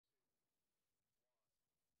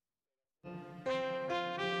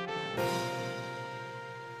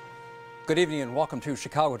Good evening and welcome to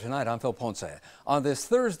Chicago Tonight. I'm Phil Ponce. On this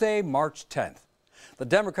Thursday, March 10th, the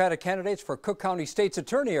Democratic candidates for Cook County State's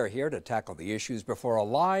Attorney are here to tackle the issues before a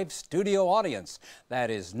live studio audience. That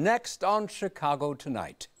is next on Chicago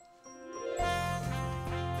Tonight.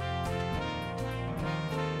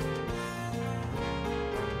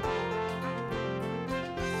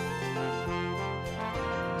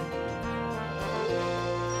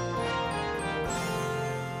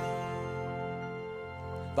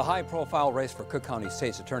 The high-profile race for Cook County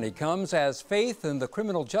State's Attorney comes as faith in the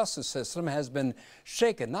criminal justice system has been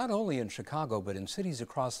shaken, not only in Chicago, but in cities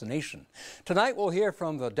across the nation. Tonight, we'll hear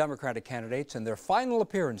from the Democratic candidates in their final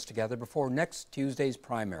appearance together before next Tuesday's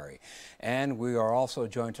primary. And we are also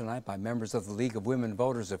joined tonight by members of the League of Women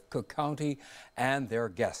Voters of Cook County and their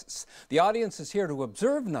guests. The audience is here to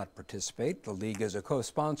observe, not participate. The League is a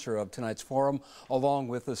co-sponsor of tonight's forum, along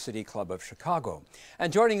with the City Club of Chicago.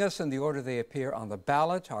 And joining us in the order they appear on the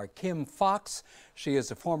ballot are Kim Foxx. She is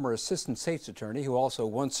a former Assistant State's Attorney who also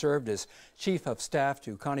once served as Chief of Staff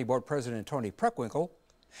to County Board President Tony Preckwinkle.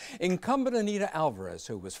 Incumbent Anita Alvarez,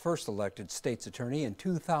 who was first elected State's Attorney in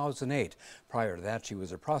 2008. Prior to that, she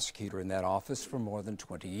was a prosecutor in that office for more than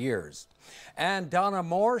 20 years. And Donna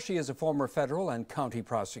Moore, she is a former federal and county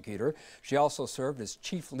prosecutor. She also served as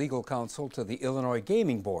Chief Legal Counsel to the Illinois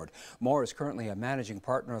Gaming Board. Moore is currently a managing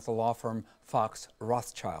partner at the law firm Foxx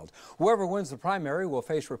Rothschild. Whoever wins the primary will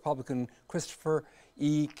face Republican Christopher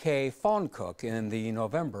E.K. Fawncook in the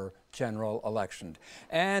November general election.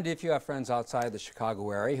 And if you have friends outside the Chicago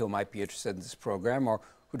area who might be interested in this program or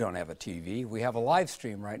who don't have a TV, we have a live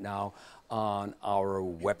stream right now on our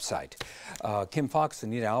website. Kim Foxx,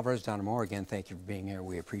 Anita Alvarez, Donna Moore, again, thank you for being here.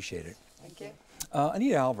 We appreciate it. Thank you.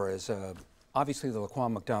 Anita Alvarez, obviously the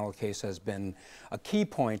Laquan McDonald case has been a key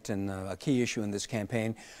point and a key issue in this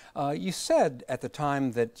campaign. You said at the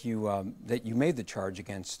time that you made the charge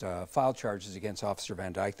against, filed charges against Officer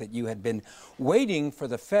Van Dyke, that you had been waiting for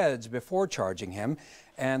the feds before charging him,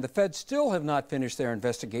 and the feds still have not finished their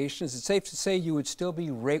investigation. Is it safe to say you would still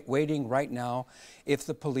be waiting right now if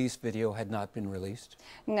the police video had not been released?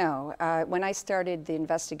 No. When I started the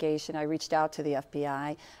investigation, I reached out to the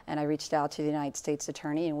FBI and I reached out to the United States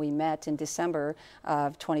Attorney, and we met in December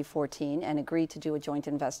of 2014 and agreed to do a joint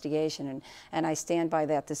investigation. And I stand by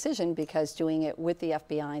that decision because doing it with the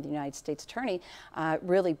FBI and the United States Attorney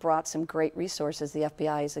really brought some great resources. The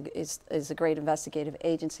FBI is a great investigative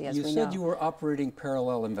agency, as we know. You said you were operating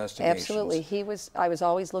parallel investigations. Absolutely. I was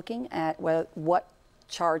always looking at what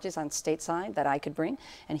charges on state side that I could bring,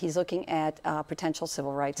 and he's looking at potential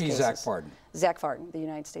civil rights cases. Zach Farden. Zach Farden, the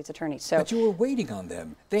United States Attorney. So, but you were waiting on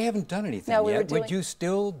them. They haven't done anything yet. Would you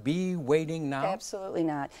still be waiting now? Absolutely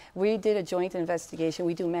not. We did a joint investigation.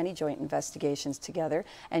 We do many joint investigations together,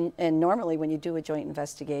 and normally when you do a joint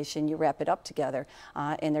investigation, you wrap it up together.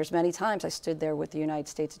 And there's many times I stood there with the United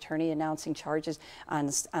States Attorney announcing charges on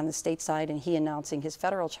the state side, and he announcing his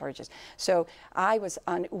federal charges. So I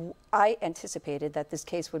anticipated that this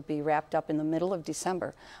case would be wrapped up in the middle of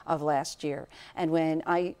December of last year. And when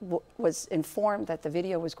I was informed that the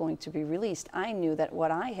video was going to be released, I knew that what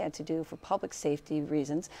I had to do for public safety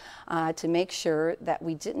reasons to make sure that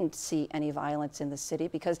we didn't see any violence in the city,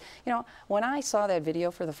 because, you know, when I saw that video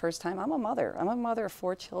for the first time, I'm a mother. I'm a mother of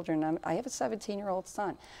 4 children. I have a 17-year-old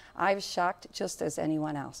son. I was shocked just as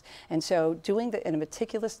anyone else. And so doing a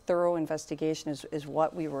meticulous, thorough investigation is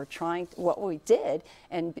what we were what we did,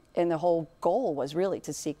 and the whole goal was really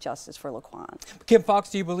to seek justice for Laquan. Kim Foxx,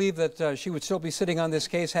 do you believe that she would still be sitting on this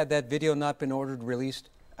case had that video not been ordered released?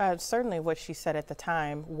 Certainly what she said at the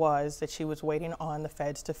time was that she was waiting on the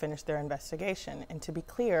feds to finish their investigation. And to be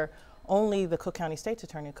clear, only the Cook County State's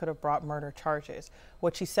Attorney could have brought murder charges.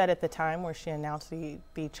 What she said at the time where she announced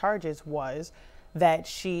the charges was that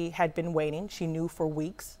she had been waiting. She knew for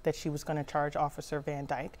weeks that she was going to charge Officer Van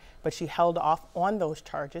Dyke, but she held off on those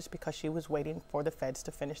charges because she was waiting for the feds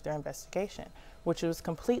to finish their investigation, which was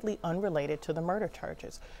completely unrelated to the murder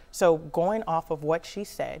charges. So going off of what she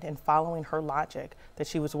said and following her logic that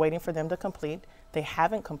she was waiting for them to complete, they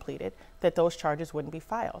haven't completed, that those charges wouldn't be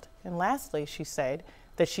filed. And lastly, she said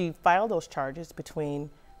that she filed those charges between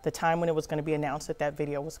the time when it was going to be announced that that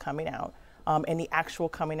video was coming out and the actual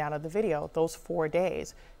coming out of the video, those 4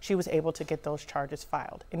 days, she was able to get those charges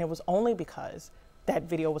filed. And it was only because that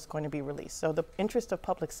video was going to be released. So the interest of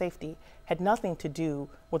public safety had nothing to do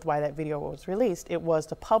with why that video was released. It was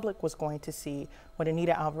the public was going to see what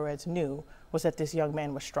Anita Alvarez knew was that this young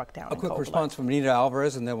man was struck down. A quick response from Anita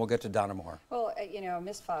Alvarez, and then we'll get to Donna Moore. Well, you know,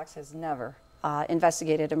 Ms. Foxx has never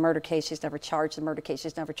investigated a murder case. She's never charged a murder case.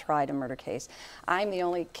 She's never tried a murder case. I'm the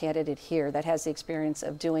only candidate here that has the experience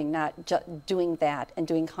of doing doing that and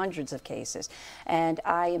doing hundreds of cases. And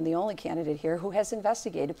I am the only candidate here who has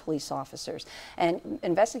investigated police officers. And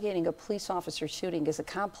investigating a police officer shooting is a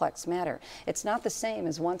complex matter. It's not the same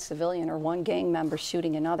as one civilian or one gang member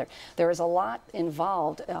shooting another. There is a lot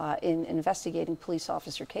involved in investigating police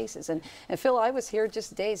officer cases. And Phil, I was here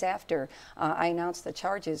just days after I announced the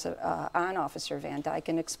charges on Officer Van Dyke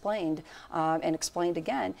and explained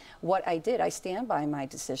again what I did. I stand by my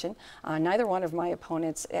decision. Neither one of my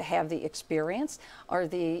opponents have the experience or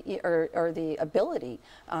the ability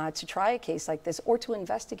to try a case like this or to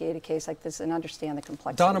investigate a case like this and understand the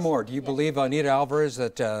complexities. Donna Moore, do you believe Anita Alvarez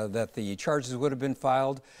that the charges would have been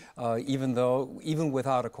filed even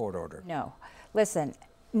without a court order? No. Listen,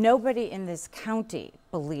 nobody in this county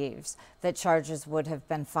believes that charges would have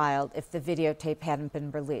been filed if the videotape hadn't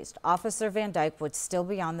been released. Officer Van Dyke would still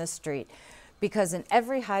be on the street because in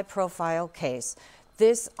every high-profile case,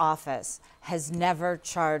 this office has never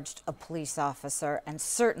charged a police officer, and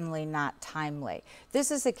certainly not timely. This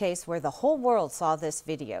is a case where the whole world saw this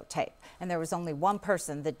videotape, and there was only one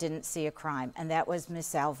person that didn't see a crime, and that was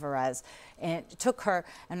Miss Alvarez. And it took her,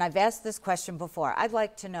 and I've asked this question before, I'd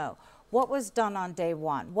like to know, what was done on day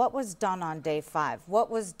 1? What was done on day 5? What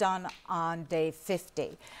was done on day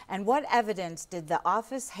 50? And what evidence did the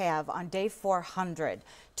office have on day 400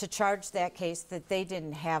 to charge that case that they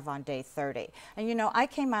didn't have on day 30? And you know, I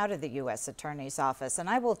came out of the U.S. Attorney's Office, and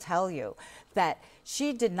I will tell you that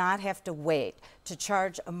she did not have to wait to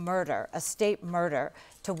charge a murder, a state murder,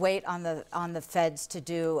 to wait on the feds to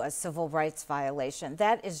do a civil rights violation.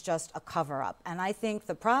 That is just a cover-up. And I think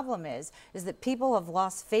the problem is that people have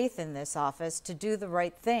lost faith in this office to do the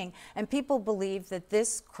right thing, and people believe that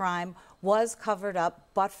this crime was covered up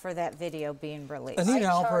but for that video being released. Anita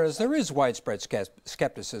Alvarez, there is widespread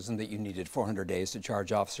skepticism that you needed 400 days to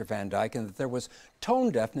charge Officer Van Dyke and that there was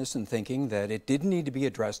tone deafness in thinking that it did need to be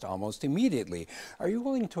addressed almost immediately. Are you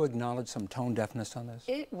willing to acknowledge some tone deafness on this?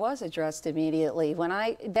 It was addressed immediately. When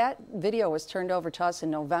that video was turned over to us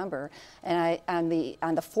in November, and on the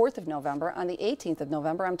 4th of November, on the 18th of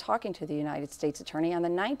November, I'm talking to the United States Attorney. On the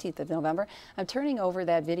 19th of November, I'm turning over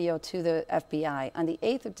that video to the FBI. On the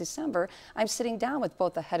 8th of December, I'm sitting down with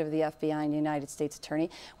both the head of the FBI and the United States Attorney,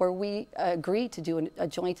 where we agreed to do a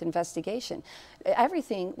joint investigation.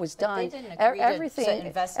 Everything was done.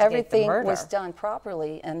 Everything was done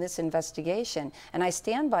properly in this investigation, and I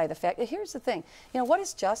stand by the fact. Here's the thing. You know, what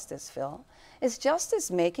is justice, Phil? Is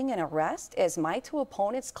justice making an arrest, as my two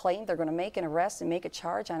opponents claim they're going to make an arrest and make a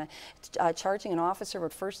charge on charging an officer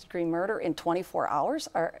with first-degree murder in 24 hours?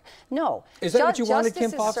 Or no. Is that what you wanted,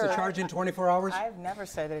 Kim Foxx, to charge in 24 hours? I've never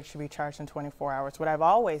said that it should be charged in 24 hours. What I've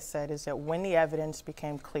always said is that when the evidence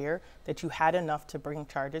became clear that you had enough to bring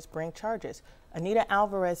charges, bring charges. Anita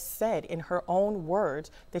Alvarez said in her own words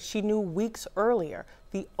that she knew weeks earlier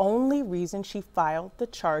the only reason she filed the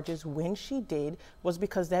charges when she did was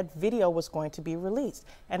because that video was going to be released.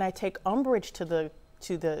 And I take umbrage to the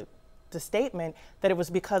statement that it was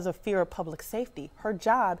because of fear of public safety. Her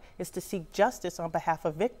job is to seek justice on behalf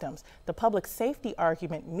of victims. The public safety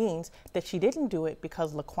argument means that she didn't do it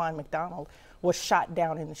because Laquan McDonald was shot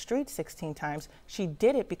down in the street 16 times. She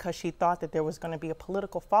did it because she thought that there was going to be a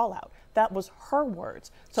political fallout. That was her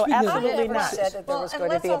words. So absolutely not. Said that there was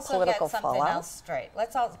going to be a political fallout.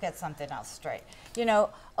 Let's all get something else straight. You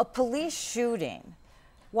know, a police shooting,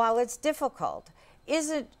 while it's difficult,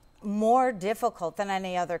 isn't more difficult than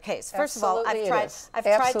any other case. First of all, I've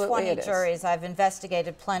tried 20 juries. I've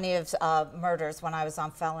investigated plenty of murders when I was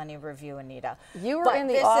on felony review, Anita. You were in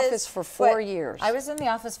the office for 4 years. I was in the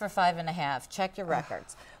office for 5.5. Check your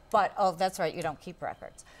records. But oh, that's right, you don't keep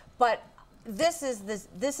records. But this is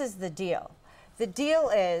the deal. The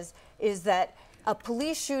deal is that a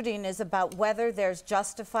police shooting is about whether there's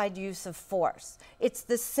justified use of force. It's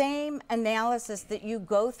the same analysis that you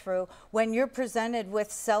go through when you're presented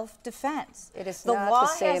with self-defense. It is not the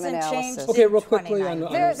same analysis. Okay, real quickly on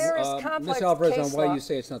there is complex Ms. Alvarez, case on why law. you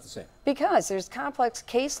say it's not the same. Because there's complex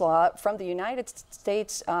case law from the United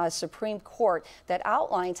States Supreme Court that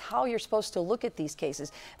outlines how you're supposed to look at these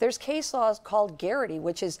cases. There's case laws called Garrity,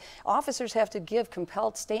 which is officers have to give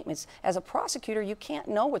compelled statements. As a prosecutor, you can't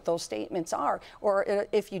know what those statements are. Or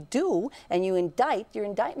if you do and you indict, your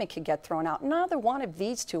indictment could get thrown out. Neither one of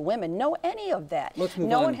these two women know any of that. Let's move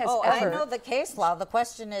no on. one has ever. I know the case law. The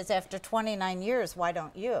question is, after 29 years, why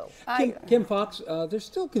don't you? Kim Foxx, there's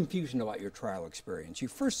still confusion about your trial experience. You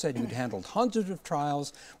first said you'd handled hundreds of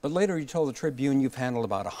trials, but later you told the Tribune you've handled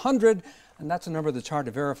about 100. And that's a number that's hard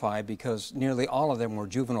to verify because nearly all of them were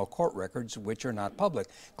juvenile court records, which are not public.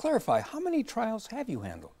 Clarify, how many trials have you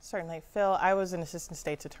handled? Certainly. Phil, I was an assistant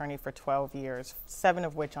state's attorney for 12 years, 7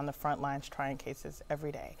 of which on the front lines trying cases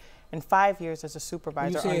every day, and 5 years as a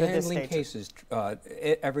supervisor under the state. Handling cases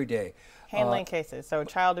every day. Handling cases, so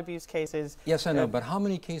child abuse cases. Yes, I know, but how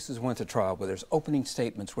many cases went to trial where there's opening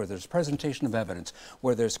statements, where there's presentation of evidence,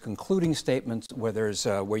 where there's concluding statements, where there's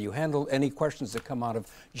where you handle any questions that come out of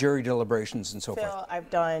jury deliberations and so forth? Phil, I've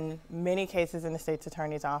done many cases in the state's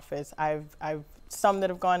attorney's office. I've some that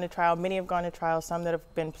have gone to trial, many have gone to trial, some that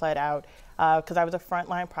have been pled out, because I was a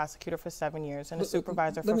frontline prosecutor for 7 years and a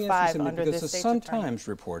supervisor for 5 under this state's attorney. The Sun-Times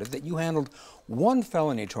reported that you handled 1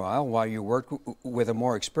 felony trial while you worked with a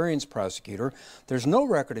more experienced prosecutor. There's no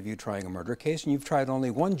record of you trying a murder case, and you've tried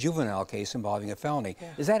only 1 juvenile case involving a felony. Yeah.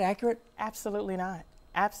 Is that accurate? Absolutely not.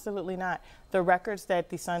 Absolutely not. The records that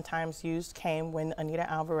the Sun-Times used came when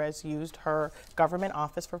Anita Alvarez used her government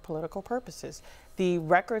office for political purposes. The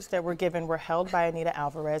records that were given were held by Anita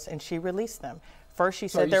Alvarez, and she released them. First, she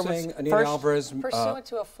said there was pursuant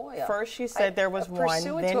to a FOIA. First, she said there was one.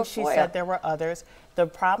 Then she said there were others. The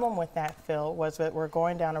problem with that, Phil, was that we're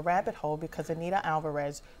going down a rabbit hole because Anita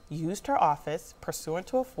Alvarez used her office pursuant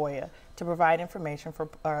to a FOIA to provide information for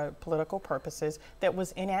political purposes that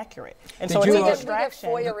was inaccurate. And so it's a distraction.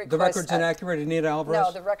 The record's inaccurate, Anita Alvarez?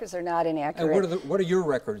 No, the records are not inaccurate. And what are your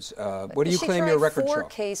records? What do you claim your records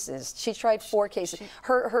show? She tried 4 cases.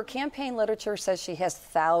 Her campaign literature says she has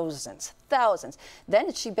thousands.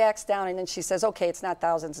 Then she backs down and then she says, okay, it's not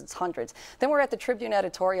thousands, it's hundreds. Then we're at the Tribune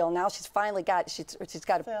editorial. Now she's finally got, she's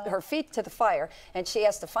got her feet to the fire, and she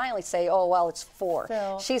has to finally say, oh, well, it's 4.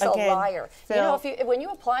 Phil, she's a liar. Phil, you know, when you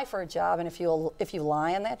apply for a job and if you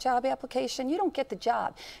lie on that job application, you don't get the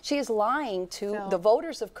job. She is lying to the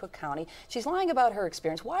voters of Cook County. She's lying about her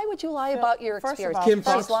experience. Why would you lie about your experience?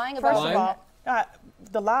 She's lying about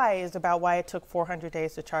the lie is about why it took 400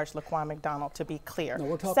 days to charge Laquan McDonald, to be clear. No,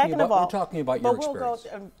 we're talking about your experience.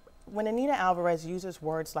 When Anita Alvarez uses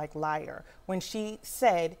words like liar, when she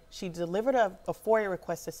said she delivered a FOIA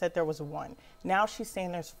request that said there was 1, now she's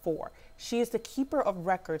saying there's 4. She is the keeper of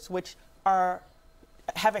records which have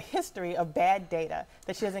a history of bad data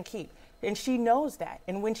that she doesn't keep. And she knows that.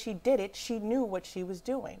 And when she did it, she knew what she was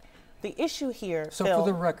doing. The issue here, So Phil, for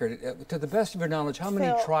the record, to the best of your knowledge, how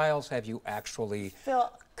many trials have you actually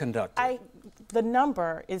conducted? The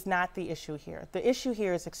number is not the issue here. The issue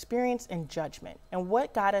here is experience and judgment. And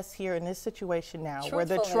what got us here in this situation now, where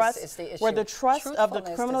the trust of the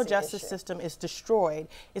criminal justice system is destroyed,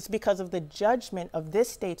 is because of the judgment of this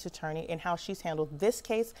state's attorney and how she's handled this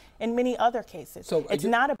case and many other cases. So it's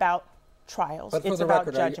not about trials. But for it's the about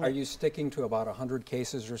record, judgment. are you sticking to about 100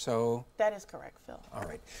 cases or so? That is correct, Phil. All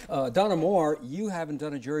right. Donna Moore, you haven't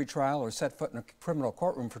done a jury trial or set foot in a criminal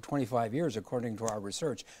courtroom for 25 years, according to our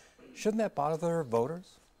research. Shouldn't that bother voters?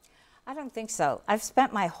 I don't think so. I've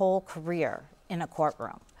spent my whole career in a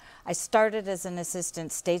courtroom. I started as an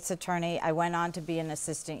assistant state's attorney. I went on to be an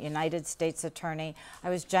assistant United States attorney.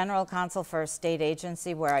 I was general counsel for a state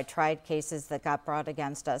agency where I tried cases that got brought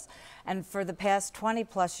against us. And for the past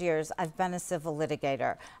 20+ years, I've been a civil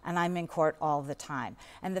litigator, and I'm in court all the time.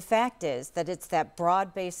 And the fact is that it's that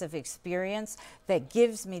broad base of experience that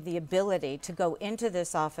gives me the ability to go into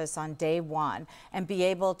this office on day 1 and be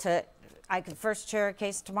able to I could first chair a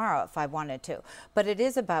case tomorrow if I wanted to. But it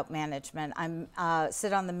is about management. I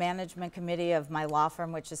sit on the management committee of my law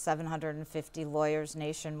firm, which is 750 lawyers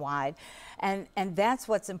nationwide. And that's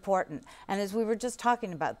what's important. And as we were just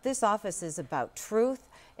talking about, this office is about truth.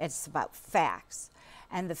 It's about facts.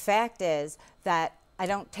 And the fact is that I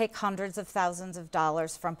don't take hundreds of thousands of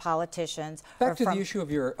dollars from politicians. Back to the issue of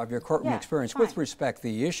your courtroom experience. With respect,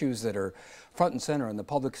 the issues that are front and center in the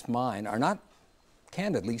public's mind are not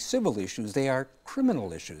candidly civil issues. They are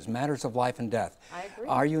criminal issues, matters of life and death. I agree.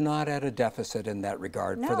 Are you not at a deficit in that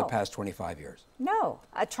regard for the past 25 years? No.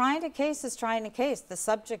 Trying a case is trying a case. The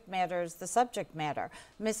subject matter is the subject matter.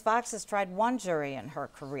 Ms. Foxx has tried 1 jury in her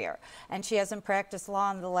career, and she hasn't practiced law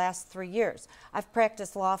in the last 3 years. I've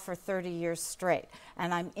practiced law for 30 years straight,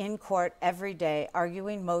 and I'm in court every day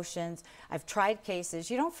arguing motions. I've tried cases.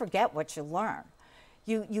 You don't forget what you learn.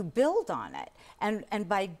 You build on it. And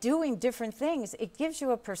by doing different things, it gives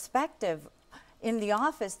you a perspective in the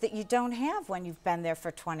office that you don't have when you've been there for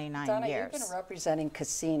 29 Donna, years. you've been representing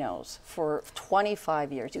casinos for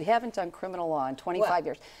 25 years. You haven't done criminal law in 25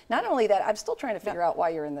 years. Not only that, I'm still trying to figure out why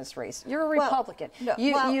you're in this race. You're a Republican.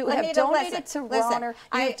 You have donated to Ronner.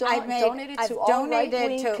 You've donated to all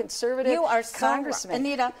right-wing conservative congressmen.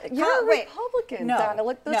 Anita, you're a Republican, Donna.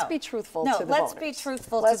 Let's be truthful to the voters. Let's be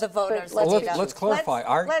truthful to the voters. Let's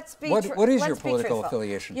clarify. What is your political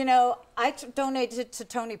affiliation? You know, I donated to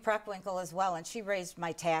Toni Preckwinkle as well, and she raised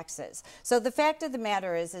my taxes. So the fact of the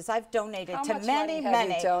matter is I've donated to many.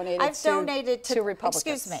 I've donated to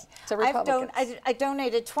Republicans? Excuse me. To Republicans. I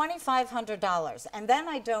donated $2,500, and then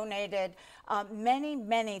I donated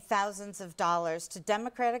many thousands of dollars to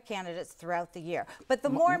Democratic candidates throughout the year. But the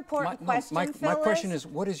more important question, Phil, my question is,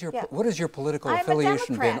 what is your political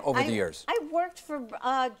affiliation been over the years? I worked for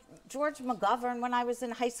George McGovern when I was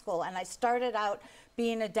in high school, and I started out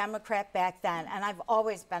being a Democrat back then, and I've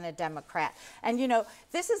always been a Democrat. And you know,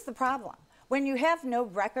 this is the problem. When you have no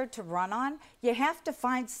record to run on, you have to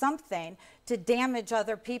find something to damage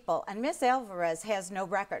other people. And Miss Alvarez has no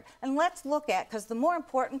record. And let's look at, because the more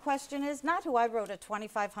important question is not who I wrote a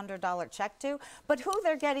 $2,500 check to, but who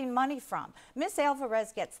they're getting money from. Miss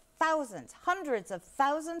Alvarez gets thousands, hundreds of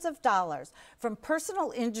thousands of dollars from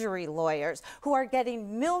personal injury lawyers who are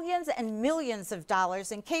getting millions and millions of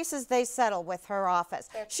dollars in cases they settle with her office.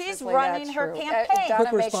 She's running her campaign.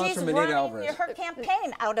 Quick response She's from Anita running Alvarez. her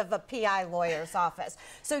campaign out of a PI lawyer's office.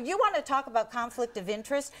 So you want to talk about conflict of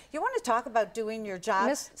interest? You want to talk about doing your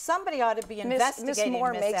job? Somebody ought to be investigating Miss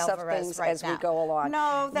Moore makes up Alvarez things right as now. we go along.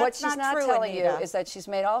 No, that's what she's not true, telling Anita. you is that she's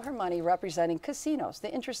made all her money representing casinos,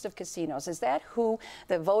 the interest of casinos. Is that who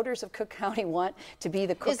the voters of Cook County want to be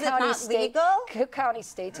the Cook County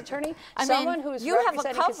State's attorney? Someone who's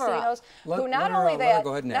representing casinos, who not only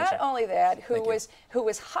that, who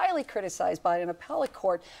was highly criticized by an appellate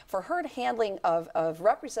court for her handling of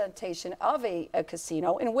representation of a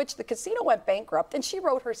casino in which the casino went bankrupt, and she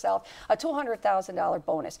wrote herself a $200,000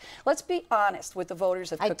 bonus. Let's be honest with the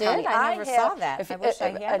voters of Cook County. I never saw that. I wish I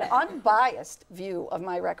had an unbiased view of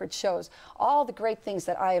my record shows all the great things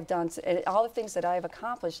that I have done, all the things that I have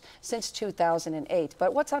accomplished since 2008.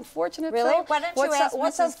 But what's unfortunate, really? Phil? Why don't you ask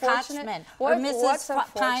Mrs. Kochman or Mrs.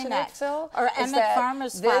 Pynek or Emmett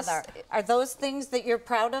Farmer's father? Are those things that you're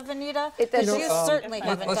proud of, Anita? Because you certainly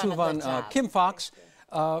haven't let's done move a on. good job. Kim Foxx,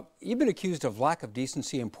 you've been accused of lack of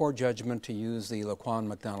decency and poor judgment to use the Laquan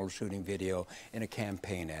McDonald shooting video in a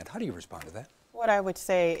campaign ad. How do you respond to that? What I would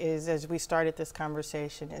say is, as we started this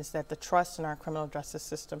conversation, is that the trust in our criminal justice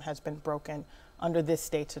system has been broken under this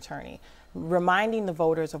state's attorney. Reminding the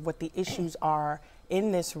voters of what the issues are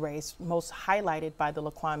in this race, most highlighted by the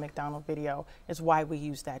Laquan McDonald video, is why we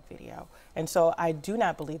use that video. And so I do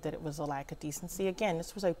not believe that it was a lack of decency. Again,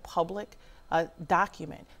 this was a public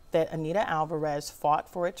document that Anita Alvarez fought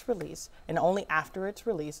for its release, and only after its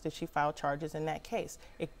release did she file charges in that case.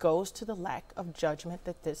 It goes to the lack of judgment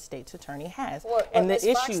that this state's attorney has. And Ms.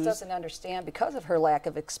 Foxx doesn't understand, because of her lack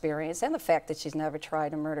of experience and the fact that she's never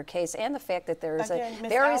tried a murder case and the fact that there is a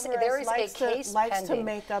case likes to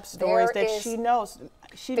make up stories that she knows.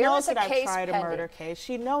 She knows that I've tried a murder case.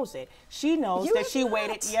 She knows it. She knows that she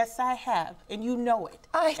waited. Yes, I have, and you know it.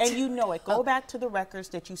 And you know it. Go back to the records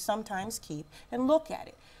that you sometimes keep and look at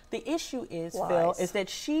it. The issue is, Phil, is that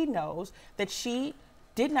she knows that she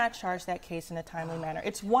did not charge that case in a timely manner.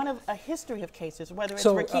 It's one of a history of cases, whether it's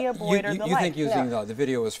Rekia Boyd or the like. You think using the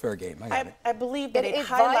video is fair game? I believe that it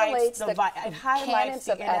highlights the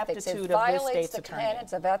ineptitude of this state's attorney. It violates the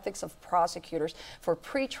canons of ethics of prosecutors for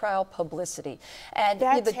pretrial publicity. And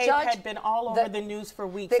that the tape judge had been all over the news for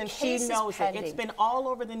weeks, and she knows it. It's been all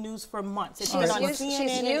over the news for months. It's been on CNN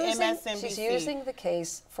and MSNBC. She's using the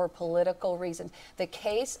case for political reasons. The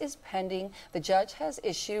case is pending. The judge has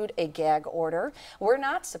issued a gag order. We're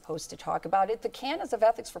not supposed to talk about it. The canons of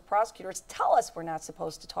ethics for prosecutors tell us we're not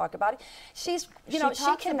supposed to talk about it. She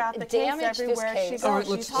can damage this case. All right,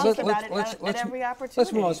 let's talk about it at every opportunity.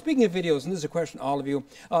 Let's move on. Speaking of videos, and this is a question to all of you,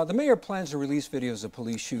 the mayor plans to release videos of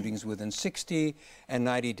police shootings within 60 and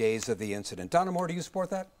 90 days of the incident. Donna Moore, do you support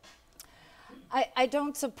that? I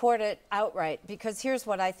don't support it outright, because here's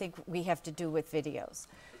what I think we have to do with videos.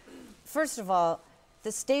 First of all,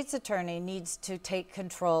 the state's attorney needs to take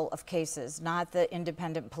control of cases, not the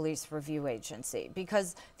independent police review agency,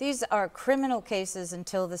 because these are criminal cases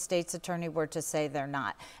until the state's attorney were to say they're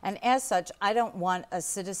not. And as such, I don't want a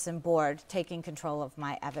citizen board taking control of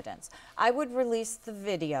my evidence. I would release the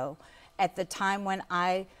video at the time when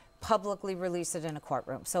I publicly release it in a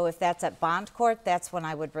courtroom. So if that's at bond court, that's when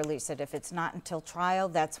I would release it. If it's not until trial,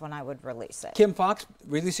 that's when I would release it. Kim Foxx,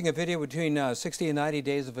 releasing a video between 60 and 90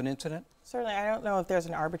 days of an incident? Certainly, I don't know if there's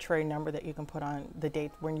an arbitrary number that you can put on the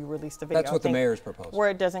date when you release the video. That's what the mayor's proposed. Where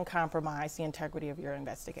it doesn't compromise the integrity of your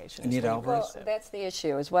investigation. Anita Alvarez? Well, that's the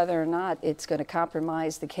issue, is whether or not it's going to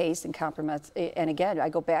compromise the case and compromise. And again, I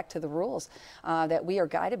go back to the rules that we are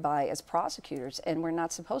guided by as prosecutors, and we're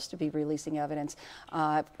not supposed to be releasing evidence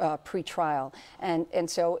pre-trial. And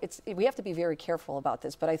so we have to be very careful about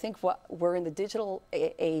this. But I think we're in the digital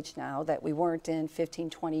age now that we weren't in 15,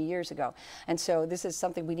 20 years ago. And so this is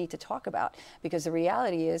something we need to talk about. Because the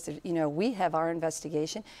reality is that, you know, we have our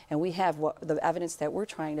investigation and we have the evidence that we're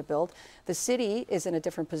trying to build. The city is in a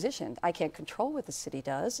different position. I can't control what the city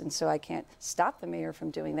does, and so I can't stop the mayor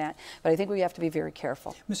from doing that. But I think we have to be very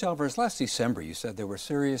careful. Ms. Alvarez, last December you said there were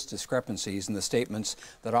serious discrepancies in the statements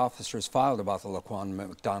that officers filed about the Laquan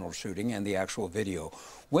McDonald shooting and the actual video.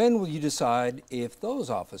 When will you decide if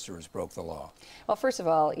those officers broke the law? Well, first of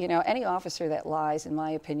all, you know, any officer that lies, in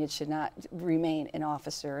my opinion, should not remain an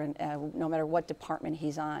officer, and no matter what department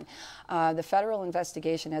he's on. The federal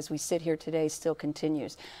investigation, as we sit here today, still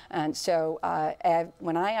continues. And so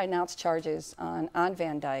when I announced charges on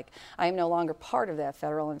Van Dyke, I am no longer part of that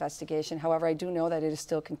federal investigation. However, I do know that it is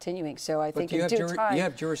still continuing. So I think in due time...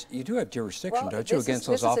 You do have jurisdiction, well, don't you, against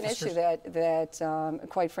those officers? This is an issue that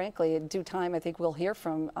quite frankly, in due time, I think we'll hear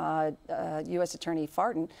from U.S. Attorney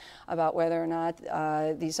Farden about whether or not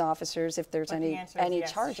these officers, if there's any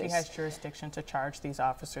yes, charges. She has jurisdiction to charge these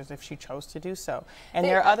officers if she chose to do so. And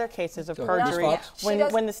there are other cases of perjury.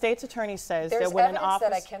 When the state's attorney says that when an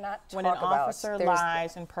officer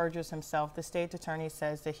lies and perjures himself, the state's attorney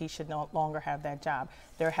says that he should no longer have that job.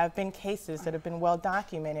 There have been cases that have been well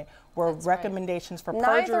documented where recommendations for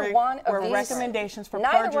perjury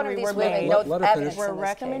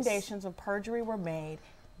were made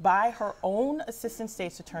by her own assistant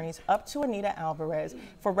state's attorneys up to Anita Alvarez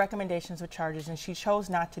for recommendations of charges, and she chose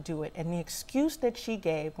not to do it. And the excuse that she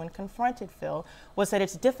gave when confronted, Phil, was that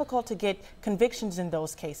it's difficult to get convictions in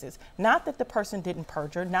those cases. Not that the person didn't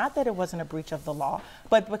perjure, not that it wasn't a breach of the law,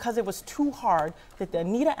 but because it was too hard that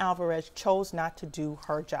Anita Alvarez chose not to do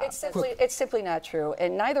her job. It's simply not true,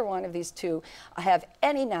 and neither one of these two have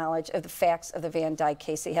any knowledge of the facts of the Van Dyke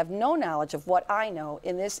case. They have no knowledge of what I know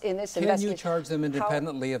in this investigation. Can you charge them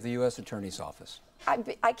independently of the U.S. Attorney's Office?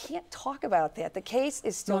 I can't talk about that. The case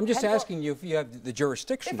is still. No, I'm just asking you if you have the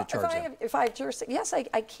jurisdiction to charge them. If I have jurisdiction, yes,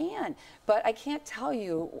 I can, but I can't tell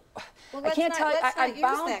you. Well, I can't tell you. I'm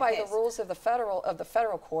bound by the rules of the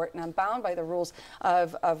federal court, and I'm bound by the rules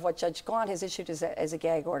of what Judge Gaunt has issued as a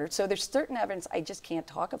gag order. So there's certain evidence I just can't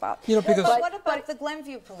talk about. You know, because what about the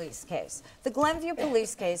Glenview police case? The Glenview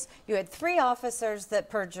police case, you had 3 officers that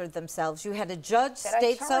perjured themselves. You had a judge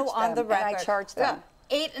state so on the record. And I charged them.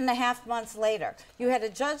 8.5 months later, you had a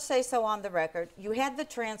judge say so on the record, you had the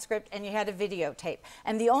transcript, and you had a videotape.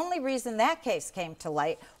 And the only reason that case came to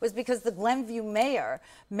light was because the Glenview mayor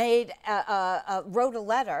wrote a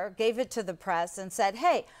letter, gave it to the press, and said,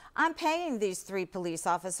 hey, I'm paying these 3 police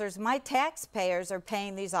officers. My taxpayers are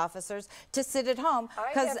paying these officers to sit at home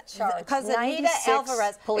because Anita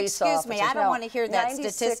Alvarez, excuse me, I don't want to hear that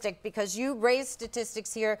statistic because you raise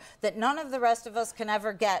statistics here that none of the rest of us can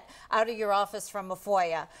ever get out of your office from a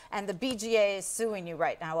FOIA, and the BGA is suing you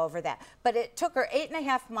right now over that. But it took her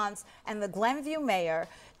 8.5 months and the Glenview mayor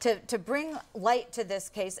to bring light to this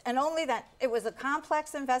case, and only that. It was a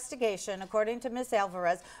complex investigation, according to Ms.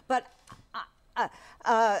 Alvarez, but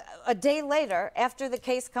a day later, after the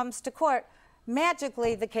case comes to court,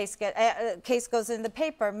 magically the case goes in the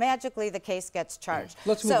paper. Magically, the case gets charged.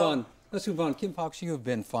 Let's move on. Let's move on. Kim Foxx, you have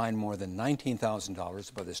been fined more than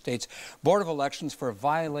 $19,000 by the state's Board of Elections for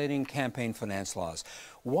violating campaign finance laws.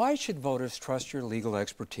 Why should voters trust your legal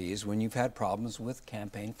expertise when you've had problems with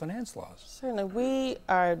campaign finance laws? Certainly, we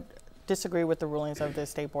disagree with the rulings of the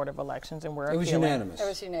State Board of Elections, and we're appealing. It was unanimous. It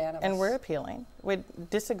was unanimous. And we're appealing.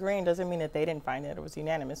 Disagreeing doesn't mean that they didn't find that it was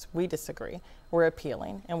unanimous. We disagree. We're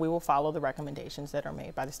appealing, and we will follow the recommendations that are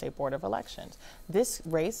made by the State Board of Elections. This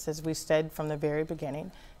race, as we said from the very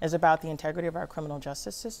beginning, is about the integrity of our criminal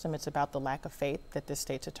justice system. It's about the lack of faith that the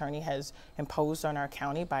state's attorney has imposed on our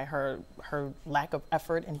county by her lack of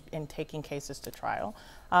effort in taking cases to trial.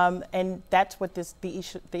 And that's what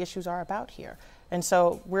the issues are about here. And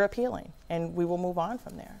so we're appealing, and we will move on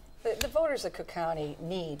from there. The voters of Cook County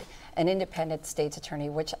need an independent state's attorney,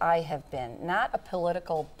 which I have been, not a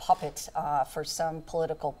political puppet for some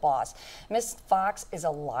political boss. Ms. Foxx is a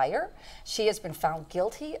liar. She has been found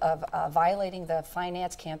guilty of violating the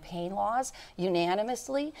finance campaign laws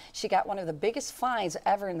unanimously. She got one of the biggest fines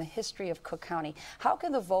ever in the history of Cook County. How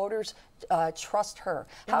can the voters trust her.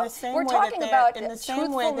 We're talking about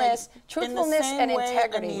truthfulness and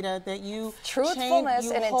integrity. Anita, that you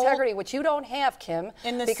truthfulness and integrity, which you don't have, Kim,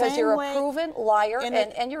 because you're a proven liar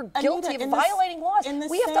and you're guilty of violating laws.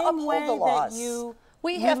 We have to uphold the laws.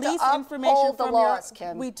 We have to uphold the laws,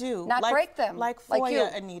 Kim. We do. Not break them. Like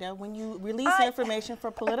FOIA, Anita, when you release information for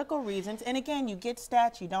political reasons, and again, you get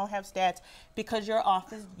stats, you don't have stats because your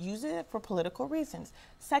office uses it for political reasons.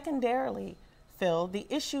 Secondarily, Phil, the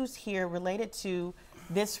issues here related to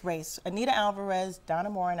this race, Anita Alvarez, Donna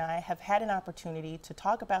Moore, and I have had an opportunity to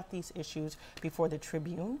talk about these issues before the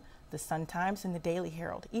Tribune, the Sun-Times, and the Daily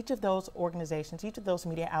Herald. Each of those organizations, each of those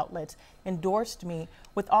media outlets endorsed me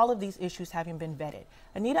with all of these issues having been vetted.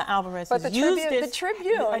 Anita Alvarez has used this. The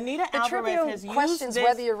Tribune questions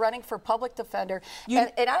whether you're running for public defender,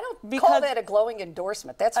 and I don't call that a glowing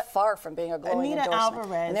endorsement. That's far from being a glowing endorsement.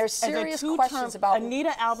 Alvarez, and there's serious questions about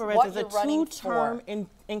Anita Alvarez what as you're a two-term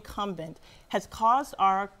incumbent has caused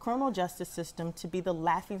our criminal justice system to be the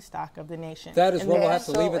laughingstock of the nation. That is where we'll have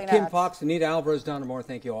to leave it. Kim Foxx, Anita Alvarez, Donna Moore,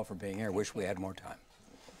 thank you all for being here. Wish we had more time.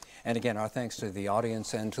 And again, our thanks to the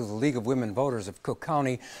audience and to the League of Women Voters of Cook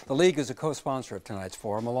County. The League is a co-sponsor of tonight's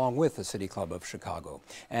forum, along with the City Club of Chicago.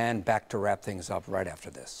 And back to wrap things up right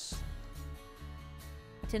after this.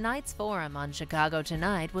 Tonight's forum on Chicago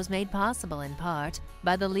Tonight was made possible in part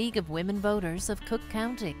by the League of Women Voters of Cook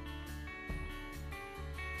County.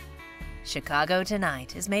 Chicago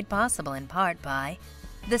Tonight is made possible in part by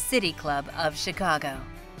the City Club of Chicago.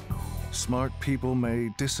 Smart people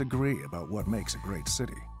may disagree about what makes a great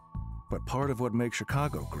city, but part of what makes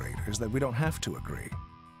Chicago great is that we don't have to agree.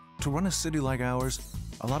 To run a city like ours,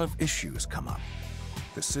 a lot of issues come up.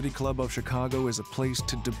 The City Club of Chicago is a place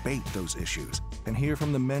to debate those issues and hear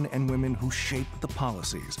from the men and women who shape the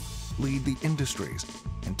policies, lead the industries,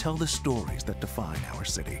 and tell the stories that define our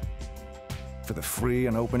city. For the free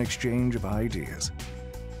and open exchange of ideas,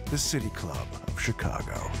 the City Club of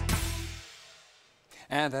Chicago.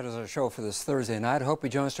 And that is our show for this Thursday night. I hope you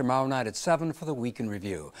join us tomorrow night at 7 for the Week in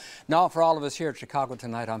Review. Now, for all of us here at Chicago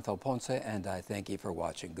Tonight, I'm Phil Ponce, and I thank you for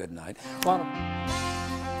watching. Good night.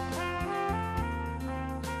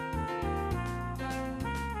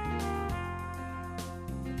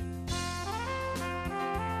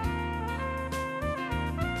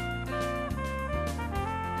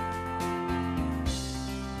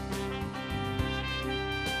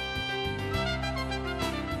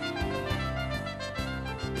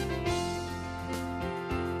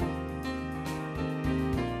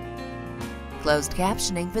 Closed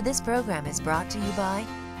captioning for this program is brought to you by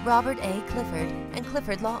Robert A. Clifford and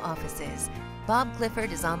Clifford Law Offices. Bob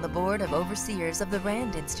Clifford is on the board of overseers of the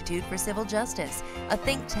Rand Institute for Civil Justice, a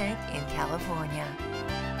think tank in California.